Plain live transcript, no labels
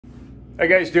Hey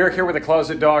guys, Derek here with the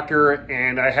Closet Doctor,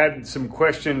 and I had some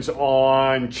questions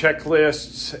on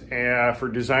checklists for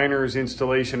designers,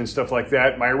 installation, and stuff like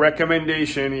that. My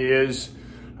recommendation is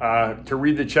to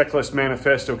read the Checklist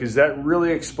Manifesto, because that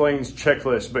really explains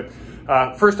checklists.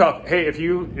 But first off, hey, if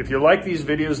you like these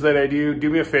videos that I do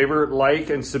me a favor, like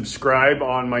and subscribe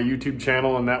on my YouTube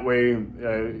channel, and that way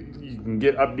you can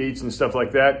get updates and stuff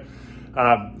like that.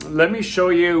 Let me show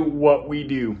you what we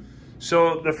do.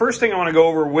 So the first thing I want to go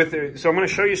over with it, so I'm going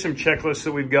to show you some checklists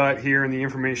that we've got here and the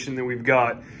information that we've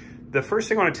got. The first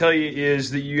thing I want to tell you is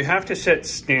that you have to set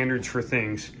standards for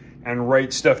things and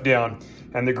write stuff down.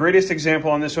 And the greatest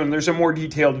example on this one, there's a more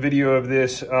detailed video of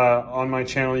this on my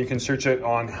channel. You can search it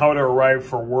on how to arrive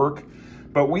for work.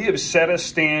 But we have set a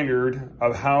standard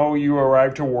of how you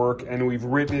arrive to work, and we've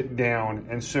written it down.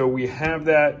 And so we have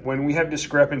that. When we have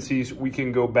discrepancies, we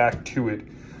can go back to it.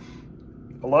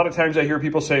 A lot of times I hear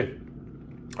people say,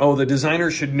 oh, the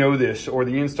designer should know this, or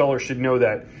the installer should know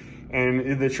that.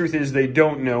 And the truth is they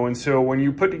don't know. And so when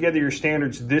you put together your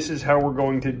standards, this is how we're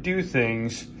going to do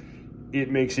things, it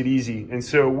makes it easy. And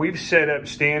so we've set up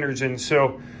standards. And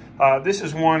so this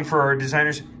is one for our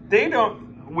designers. They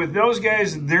don't, with those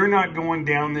guys, they're not going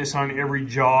down this on every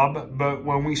job, but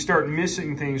when we start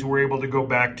missing things, we're able to go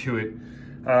back to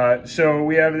it. So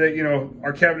we have that, you know,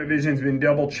 our cabinet vision's been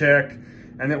double checked.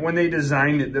 And that when they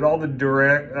designed it, that all the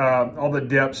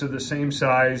depths are the same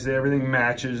size, that everything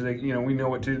matches. That, you know, we know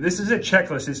what to do. This is a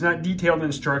checklist. It's not detailed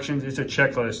instructions. It's a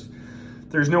checklist.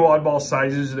 There's no oddball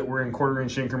sizes that we're in 1/4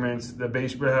 inch increments. The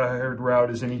base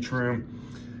route is in each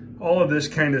room. All of this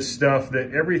kind of stuff.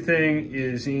 That everything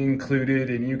is included,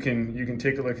 and you can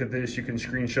take a look at this. You can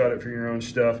screenshot it for your own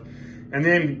stuff. And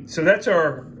then, so that's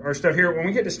our stuff here. When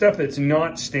we get to stuff that's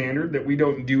not standard, that we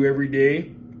don't do every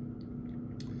day,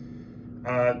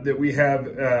 that we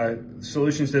have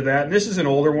solutions to that. And this is an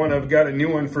older one. I've got a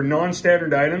new one for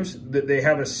non-standard items that they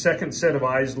have a second set of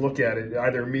eyes look at it,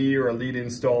 either me or a lead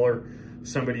installer,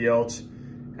 somebody else.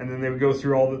 And then they would go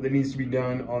through all that needs to be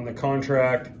done on the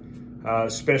contract,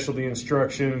 specialty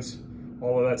instructions,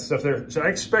 all of that stuff there. So I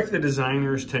expect the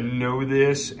designers to know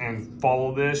this and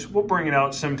follow this. We'll bring it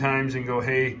out sometimes and go,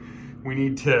 hey, we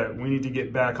need to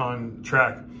get back on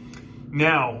track.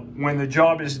 Now, when the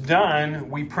job is done,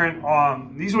 we print,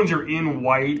 these ones are in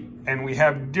white, and we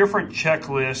have different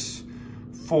checklists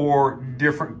for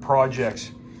different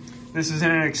projects. This is in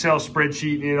an Excel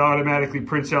spreadsheet, and it automatically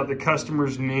prints out the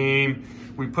customer's name.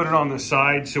 We put it on the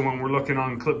side, so when we're looking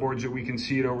on clipboards that we can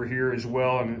see it over here as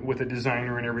well, and with a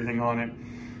designer and everything on it.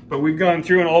 But we've gone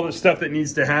through and all the stuff that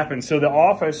needs to happen. So the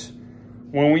office,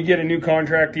 when we get a new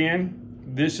contract in,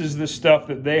 this is the stuff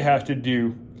that they have to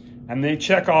do. And they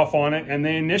check off on it and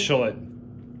they initial it.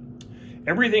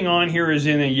 Everything on here is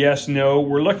in a yes, no.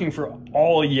 We're looking for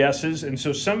all yeses. And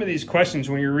so some of these questions,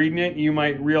 when you're reading it, you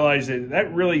might realize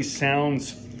that really sounds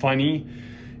funny.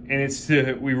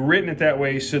 And we've written it that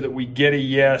way so that we get a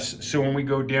yes. So when we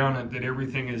go down it, that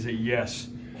everything is a yes.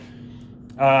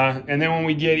 And then when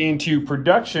we get into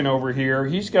production over here,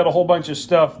 he's got a whole bunch of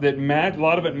stuff that a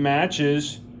lot of it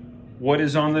matches what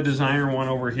is on the designer one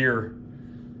over here.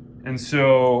 And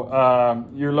so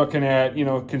you're looking at, you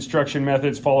know, construction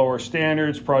methods, follow our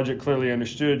standards, project clearly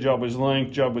understood, job was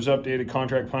linked, job was updated,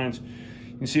 contract plans.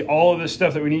 You can see all of this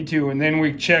stuff that we need to. And then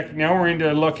we check, now we're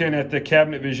into looking at the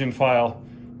cabinet vision file.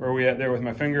 Where are we at there with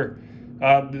my finger?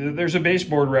 There's a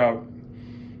baseboard route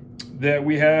that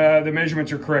we have, the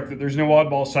measurements are correct, that there's no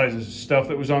oddball sizes, stuff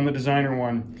that was on the designer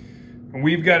one. And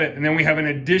we've got it, and then we have an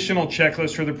additional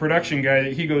checklist for the production guy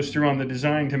that he goes through on the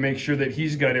design to make sure that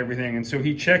he's got everything. And so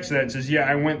he checks that and says, yeah,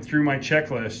 I went through my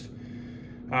checklist.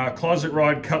 Closet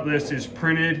rod cut list is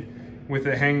printed with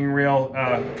a hanging rail.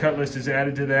 Cut list is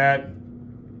added to that.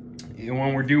 And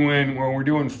when we're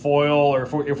doing foil, or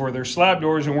if they're slab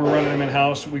doors and we're running them in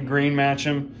house, we grain match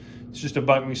them. It's just a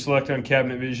button we select on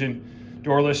cabinet vision.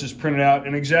 Door list is printed out,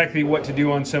 and exactly what to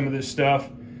do on some of this stuff.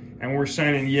 And we're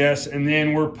signing yes, and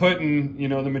then we're putting, you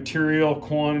know, the material,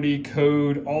 quantity,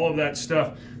 code, all of that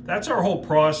stuff. That's our whole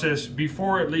process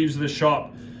before it leaves the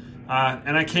shop.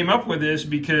 And I came up with this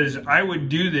because I would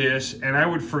do this and I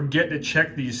would forget to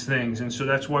check these things. And so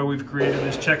that's why we've created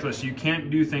this checklist. You can't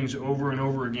do things over and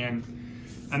over again.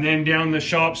 And then down the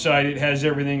shop side, it has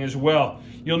everything as well.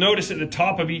 You'll notice at the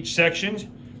top of each section,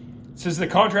 it says the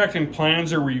contract and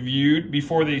plans are reviewed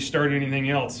before they start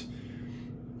anything else.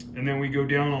 And then we go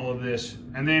down all of this.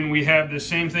 And then we have the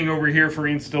same thing over here for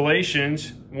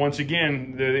installations. Once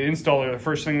again, the installer, the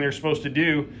first thing they're supposed to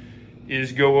do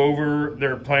is go over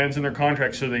their plans and their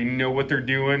contracts so they know what they're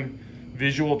doing.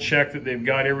 Visual check that they've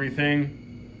got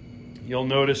everything. You'll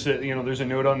notice that, you know, there's a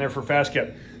note on there for fast cap.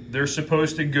 They're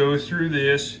supposed to go through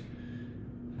this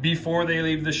before they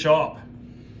leave the shop.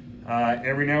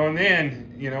 Every now and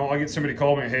then, you know, I'll get somebody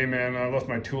call me, hey man, I left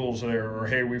my tools there, or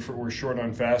hey, we're short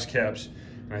on fast caps.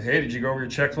 And I say, hey, did you go over your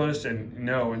checklist? And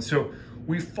no. And so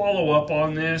we follow up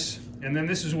on this, and then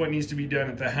this is what needs to be done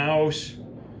at the house.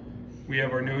 We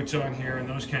have our notes on here and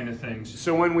those kind of things.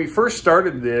 So when we first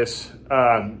started this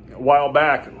a while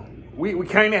back, we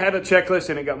kind of had a checklist,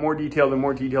 and it got more detailed and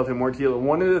more detailed and more detailed.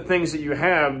 One of the things that you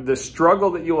have, the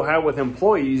struggle that you'll have with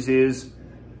employees is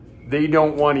they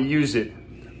don't want to use it.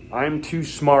 I'm too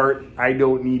smart, I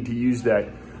don't need to use that.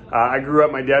 I grew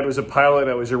up, my dad was a pilot,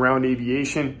 I was around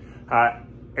aviation.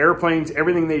 Airplanes,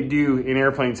 everything they do in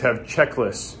airplanes have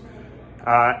checklists.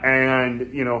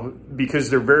 And you know, because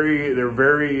they're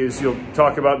very, as you'll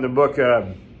talk about in the book,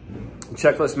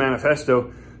 Checklist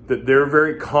Manifesto, that they're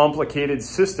very complicated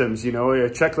systems. You know, a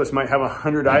checklist might have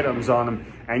 100 items on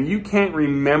them, and you can't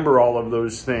remember all of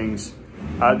those things.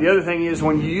 The other thing is,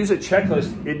 when you use a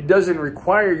checklist, it doesn't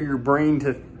require your brain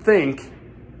to think.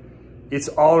 It's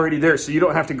already there, so you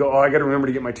don't have to go, oh, I got to remember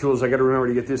to get my tools, I got to remember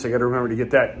to get this, I got to remember to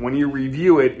get that. When you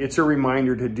review it, it's a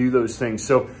reminder to do those things.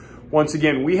 So once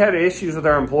again, we had issues with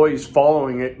our employees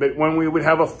following it, but when we would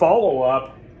have a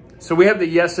follow-up, so we have the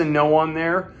yes and no on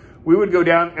there, we would go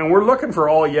down, and we're looking for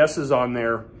all yeses on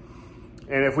there.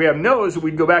 And if we have no's,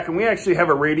 we'd go back, and we actually have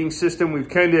a rating system. We've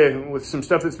kind of, with some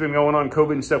stuff that's been going on,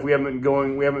 COVID and stuff, we haven't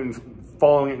been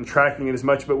following it and tracking it as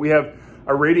much, but we have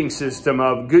a rating system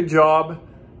of good job,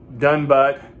 done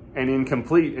but, and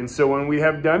incomplete. And so when we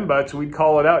have done buts, we'd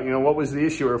call it out, you know, what was the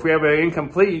issue? Or if we have an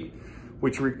incomplete,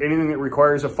 anything that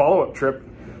requires a follow-up trip,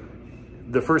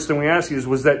 the first thing we ask is,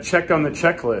 was that checked on the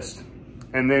checklist?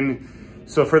 And then,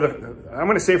 so I'm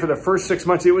going to say for the first 6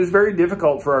 months, it was very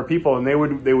difficult for our people, and they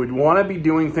would want to be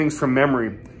doing things from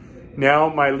memory. Now,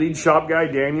 my lead shop guy,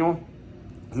 Daniel,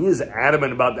 he is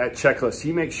adamant about that checklist.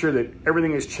 He makes sure that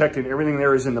everything is checked and everything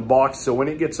there is in the box, so when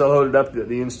it gets loaded up, the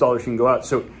installer can go out.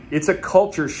 So it's a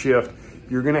culture shift.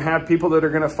 You're going to have people that are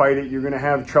going to fight it. You're going to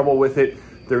have trouble with it.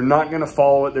 They're not going to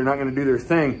follow it. They're not going to do their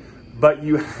thing. But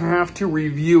you have to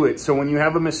review it. So when you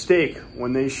have a mistake,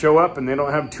 when they show up and they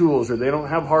don't have tools or they don't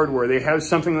have hardware, they have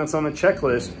something that's on the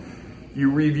checklist,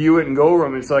 you review it and go over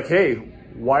them. It's like, hey,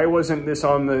 why wasn't this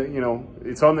on the, you know,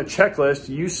 it's on the checklist.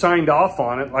 You signed off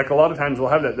on it. Like a lot of times we'll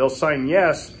have that. They'll sign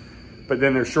yes, but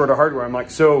then they're short of hardware. I'm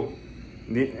like, so,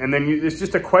 and then it's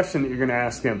just a question that you're going to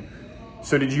ask them.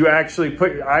 So did you actually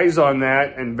put your eyes on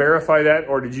that and verify that,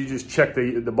 or did you just check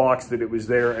the box that it was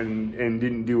there and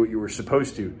didn't do what you were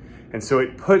supposed to? And so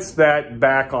it puts that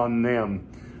back on them.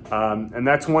 And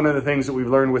that's one of the things that we've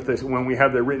learned with this when we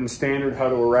have the written standard, how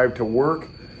to arrive to work,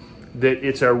 that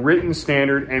it's a written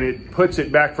standard and it puts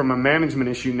it back from a management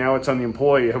issue. Now it's on the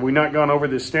employee. Have we not gone over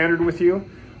this standard with you?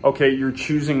 Okay, you're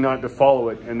choosing not to follow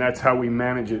it, and that's how we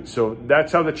manage it. So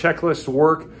that's how the checklists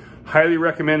work. Highly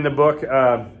recommend the book,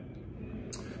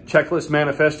 Checklist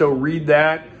Manifesto. Read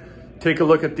that, take a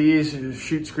look at these,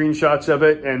 shoot screenshots of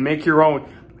it, and make your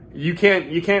own. You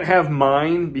can't have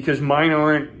mine, because mine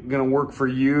aren't going to work for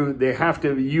you.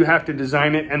 You have to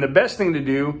design it. And the best thing to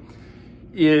do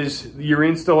is your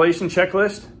installation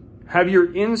checklist. Have your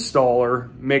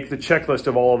installer make the checklist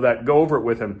of all of that. Go over it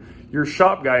with him. Your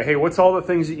shop guy, hey, what's all the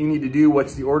things that you need to do?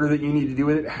 What's the order that you need to do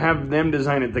with it? Have them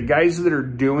design it. The guys that are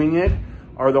doing it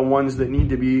are the ones that need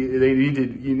to be,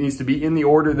 it needs to be in the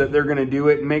order that they're going to do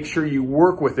it. Make sure you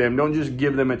work with them. Don't just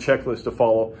give them a checklist to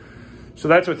follow. So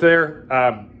that's what's there.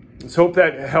 So hope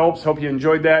that helps. Hope you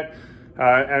enjoyed that.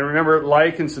 And remember,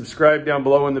 like and subscribe down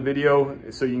below in the video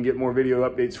so you can get more video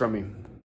updates from me.